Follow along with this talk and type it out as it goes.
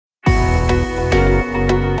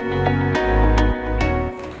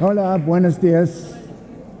Hola, buenos dias.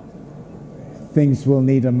 Things will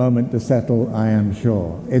need a moment to settle, I am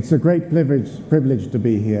sure. It's a great privilege to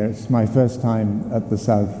be here. It's my first time at the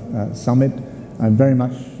South Summit. I'm very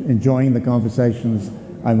much enjoying the conversations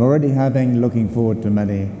I'm already having, looking forward to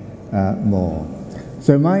many more.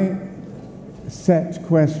 So my set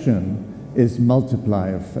question is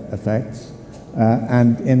multiplier effects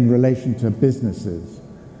and in relation to businesses.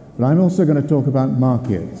 But I'm also going to talk about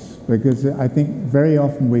markets, because I think very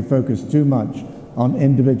often we focus too much on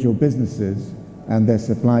individual businesses and their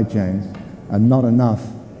supply chains and not enough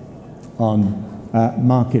on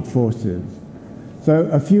market forces. So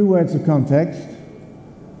a few words of context,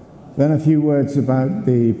 then a few words about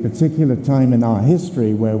the particular time in our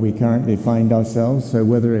history where we currently find ourselves, so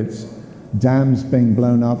whether it's dams being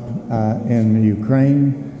blown up in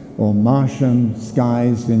Ukraine or Martian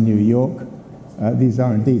skies in New York. These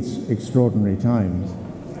are indeed extraordinary times.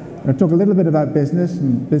 I'll talk a little bit about business,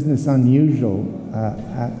 and business unusual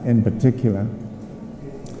in particular.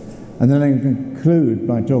 And then I conclude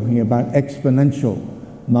by talking about exponential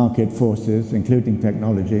market forces, including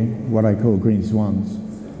technology, what I call green swans.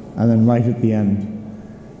 And then right at the end,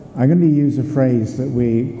 I'm going to use a phrase that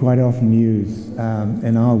we quite often use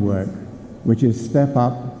in our work, which is step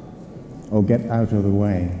up or get out of the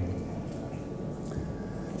way.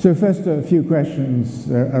 So first, a few questions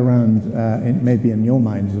around, maybe in your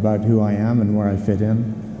minds, about who I am and where I fit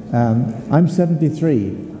in. I'm 73.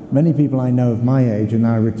 Many people I know of my age are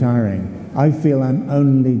now retiring. I feel I'm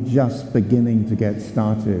only just beginning to get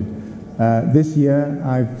started. This year,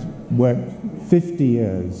 I've worked 50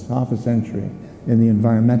 years, half a century, in the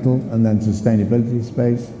environmental and then sustainability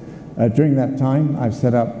space. During that time, I've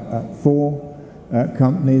set up 4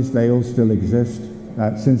 companies. They all still exist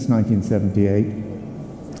since 1978.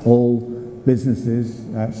 All businesses,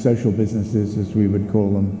 social businesses as we would call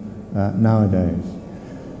them nowadays.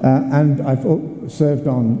 And I've served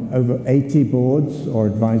on over 80 boards or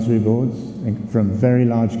advisory boards, from very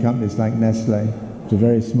large companies like Nestle to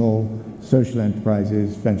very small social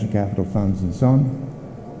enterprises, venture capital funds and so on.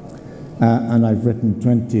 And I've written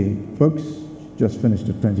 20 books, just finished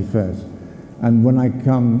a 21st. And when I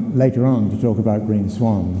come later on to talk about green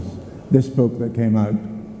swans, this book that came out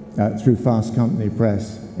through Fast Company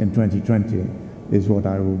Press in 2020 is what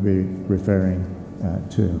I will be referring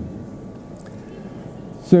to.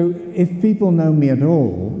 So if people know me at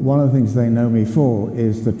all, one of the things they know me for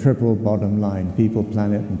is the triple bottom line, people,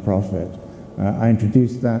 planet, and profit. I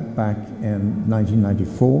introduced that back in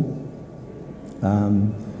 1994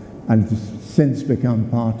 and since become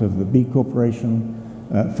part of the B Corporation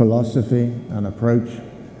philosophy and approach.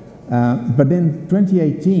 But in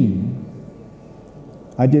 2018,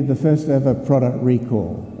 I did the first ever product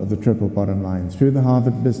recall of the triple bottom line through the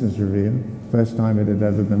Harvard Business Review, first time it had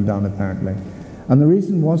ever been done apparently. And the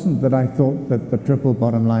reason wasn't that I thought that the triple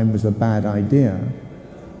bottom line was a bad idea.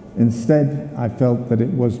 Instead, I felt that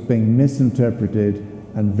it was being misinterpreted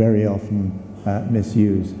and very often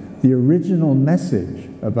misused. The original message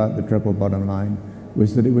about the triple bottom line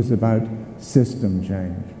was that it was about system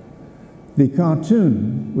change. The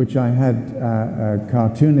cartoon, which I had a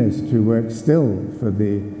cartoonist who works still for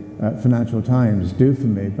the Financial Times do for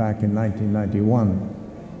me back in 1991,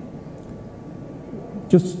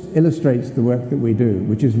 just illustrates the work that we do,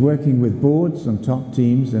 which is working with boards and top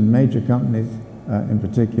teams in major companies in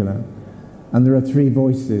particular. And there are 3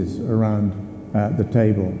 voices around the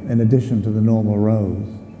table, in addition to the normal roles.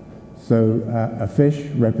 So a fish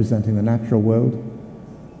representing the natural world,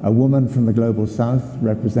 a woman from the global south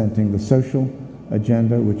representing the social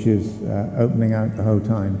agenda, which is opening out the whole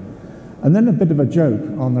time. And then a bit of a joke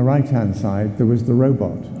on the right-hand side, there was the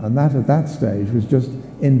robot. And that at that stage was just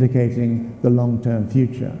indicating the long-term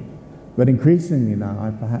future. But increasingly now,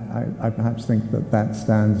 I perhaps think that that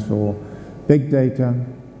stands for big data,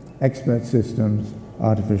 expert systems,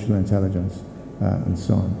 artificial intelligence, and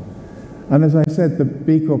so on. And as I said, the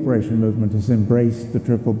B Corporation movement has embraced the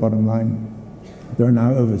triple bottom line. There are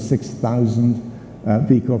now over 6,000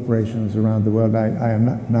 B corporations around the world. I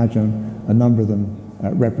imagine a number of them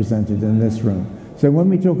represented in this room. So when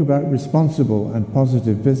we talk about responsible and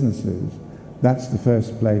positive businesses, that's the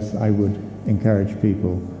first place I would encourage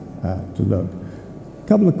people to look. A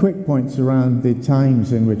couple of quick points around the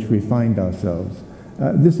times in which we find ourselves.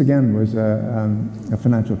 This again was a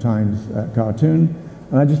Financial Times cartoon,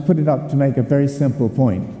 and I just put it up to make a very simple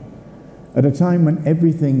point. At a time when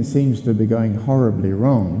everything seems to be going horribly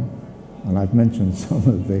wrong, and I've mentioned some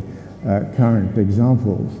of the current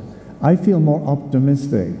examples, I feel more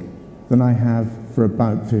optimistic than I have for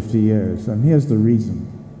about 50 years. And here's the reason.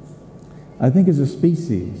 I think as a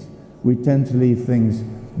species, we tend to leave things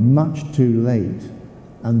much too late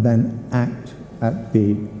and then act at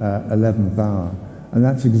the 11th hour. And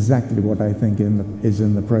that's exactly what I think is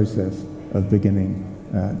in the process of beginning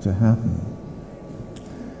to happen.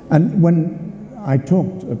 And when I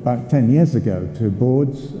talked about 10 years ago to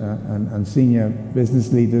boards and senior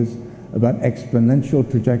business leaders about exponential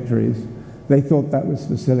trajectories, they thought that was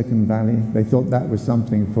for Silicon Valley. They thought that was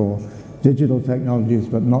something for digital technologies,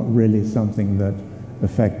 but not really something that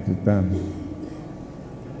affected them.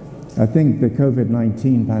 I think the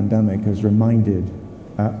COVID-19 pandemic has reminded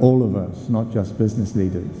all of us, not just business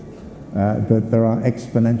leaders, that there are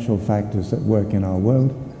exponential factors at work in our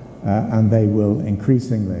world, and they will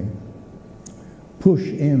increasingly push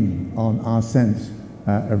in on our sense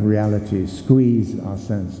of reality, squeeze our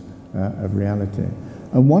sense of reality.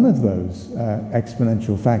 And one of those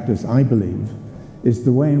exponential factors, I believe, is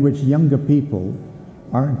the way in which younger people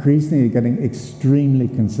are increasingly getting extremely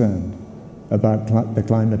concerned about the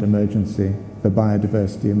climate emergency, the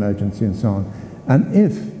biodiversity emergency, and so on. And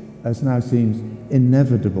if, as now seems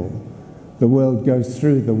inevitable, the world goes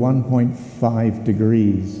through the 1.5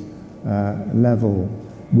 degrees level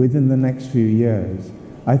within the next few years,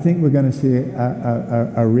 I think we're going to see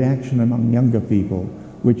a reaction among younger people,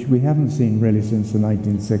 which we haven't seen really since the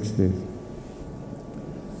 1960s.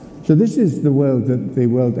 So this is the world that the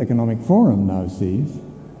World Economic Forum now sees,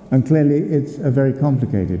 and clearly it's a very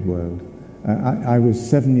complicated world. I was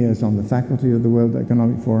 7 years on the faculty of the World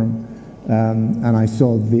Economic Forum, and I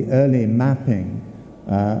saw the early mapping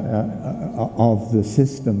of the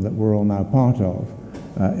system that we're all now part of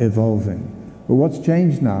evolving. But what's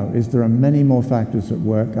changed now is there are many more factors at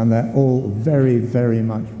work, and they're all very, very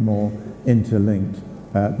much more interlinked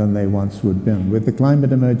than they once would have been, with the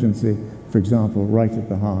climate emergency, for example, right at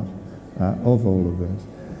the heart of all of this.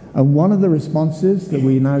 And one of the responses that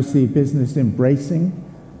we now see business embracing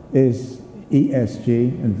is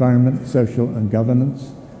ESG, environment, social, and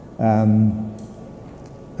governance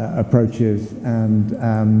approaches.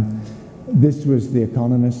 And this was The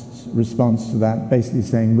Economist's response to that, basically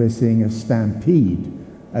saying we're seeing a stampede,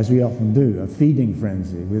 as we often do, a feeding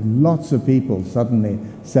frenzy, with lots of people suddenly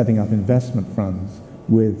setting up investment funds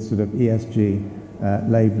with sort of ESG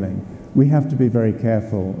labeling. We have to be very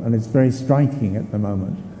careful, and it's very striking at the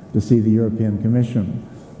moment to see the European Commission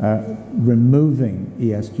removing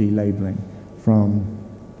ESG labeling from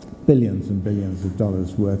billions and billions of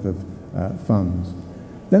dollars worth of funds.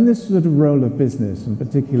 Then this sort of role of business, and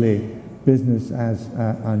particularly business as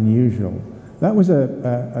unusual. That was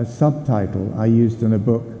a subtitle I used in a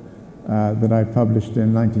book that I published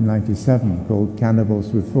in 1997 called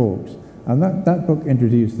Cannibals with Forks. And that book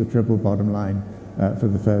introduced the triple bottom line for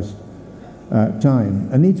the first time.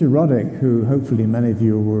 Anita Roddick, who hopefully many of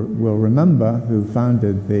you will remember, who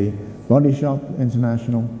founded the Body Shop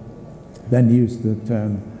International, then used the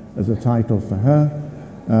term as a title for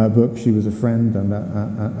her book. She was a friend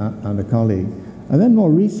and a colleague. And then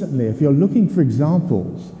more recently, if you're looking for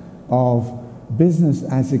examples of business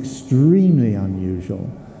as extremely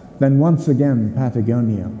unusual, then once again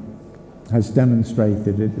Patagonia has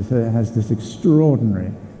demonstrated it has this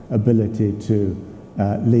extraordinary ability to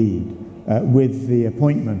lead with the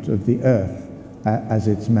appointment of the Earth as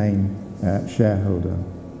its main shareholder.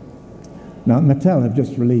 Now, Mattel have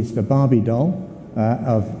just released a Barbie doll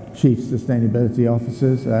of chief sustainability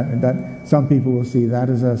officers. That some people will see that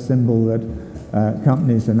as a symbol that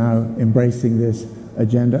companies are now embracing this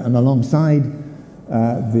agenda. And alongside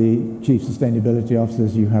the chief sustainability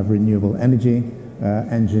officers, you have renewable energy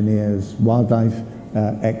engineers, wildlife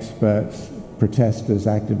experts, protesters,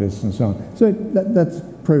 activists, and so on. So that's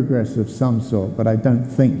progress of some sort, but I don't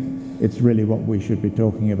think it's really what we should be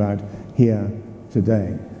talking about here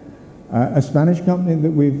today. A Spanish company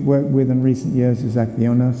that we've worked with in recent years is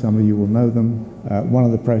Acciona. Some of you will know them. One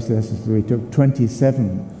of the processes that we took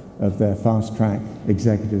 27 of their fast-track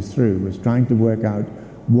executives through was trying to work out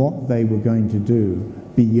what they were going to do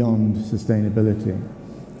beyond sustainability.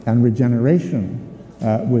 And regeneration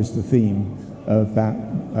was the theme of that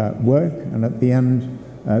work, and at the end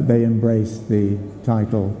they embraced the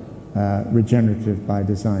title Regenerative by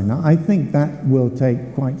Design. Now, I think that will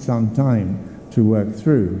take quite some time to work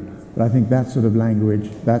through, but I think that sort of language,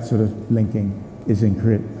 that sort of linking is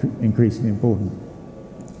increasingly important.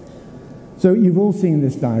 So you've all seen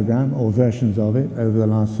this diagram, or versions of it, over the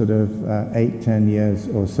last sort of 8-10 years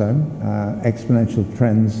or so. Exponential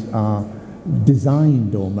trends are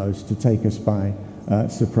designed almost to take us by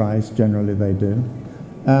surprise. Generally they do.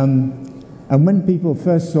 And when people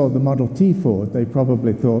first saw the Model T Ford, they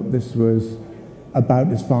probably thought this was about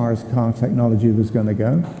as far as car technology was going to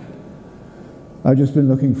go. I've just been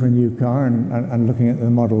looking for a new car and looking at the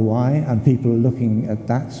Model Y, and people are looking at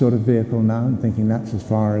that sort of vehicle now and thinking that's as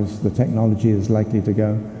far as the technology is likely to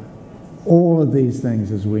go. All of these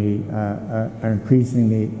things, as we are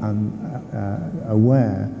increasingly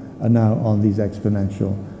aware, are now on these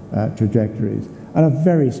exponential trajectories. And a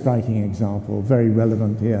very striking example, very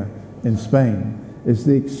relevant here in Spain, is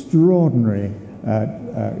the extraordinary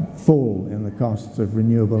fall in the costs of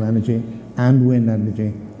renewable energy and wind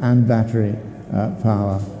energy and battery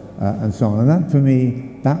power and so on. And that, for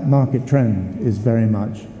me, that market trend is very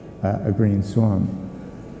much a green swan.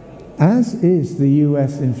 As is the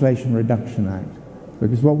US Inflation Reduction Act,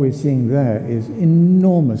 because what we're seeing there is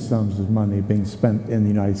enormous sums of money being spent in the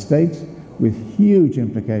United States with huge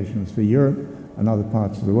implications for Europe and other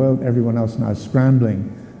parts of the world. Everyone else now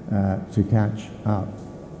scrambling to catch up.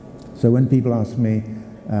 So when people ask me,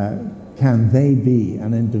 can they be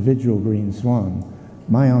an individual green swan?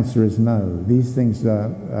 My answer is no. These things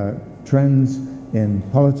are trends in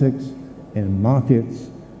politics, in markets,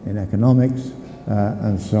 in economics,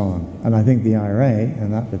 and so on. And I think the IRA,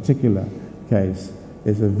 in that particular case,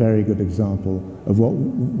 is a very good example of what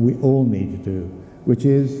we all need to do, which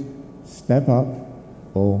is step up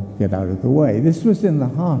or get out of the way. This was in the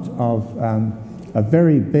heart of a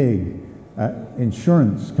very big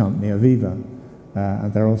insurance company, Aviva,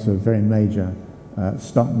 and they're also very major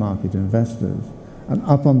stock market investors. And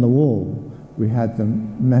up on the wall, we had the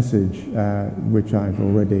message, which I've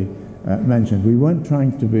already mentioned. We weren't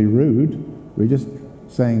trying to be rude. We're just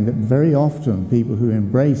saying that very often people who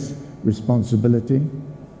embrace responsibility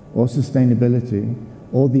or sustainability,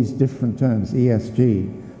 all these different terms,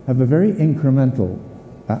 ESG, have a very incremental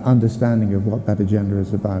understanding of what that agenda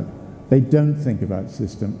is about. They don't think about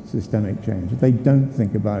systemic change. They don't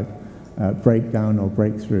think about breakdown or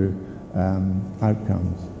breakthrough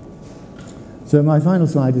outcomes. So my final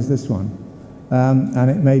slide is this one, and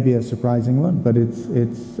it may be a surprising one, but it's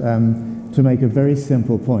to make a very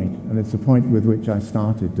simple point, and it's a point with which I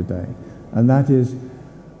started today, and that is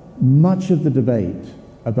much of the debate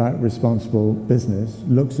about responsible business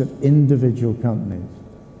looks at individual companies,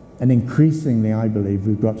 and increasingly, I believe,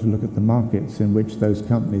 we've got to look at the markets in which those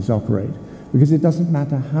companies operate, because it doesn't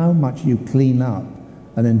matter how much you clean up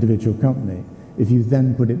an individual company if you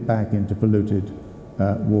then put it back into polluted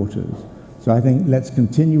waters. So I think let's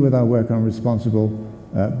continue with our work on responsible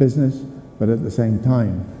business, but at the same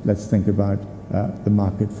time, let's think about the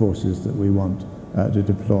market forces that we want to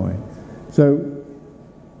deploy. So,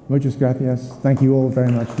 muchas gracias. Thank you all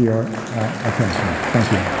very much for your attention.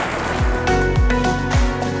 Thank you.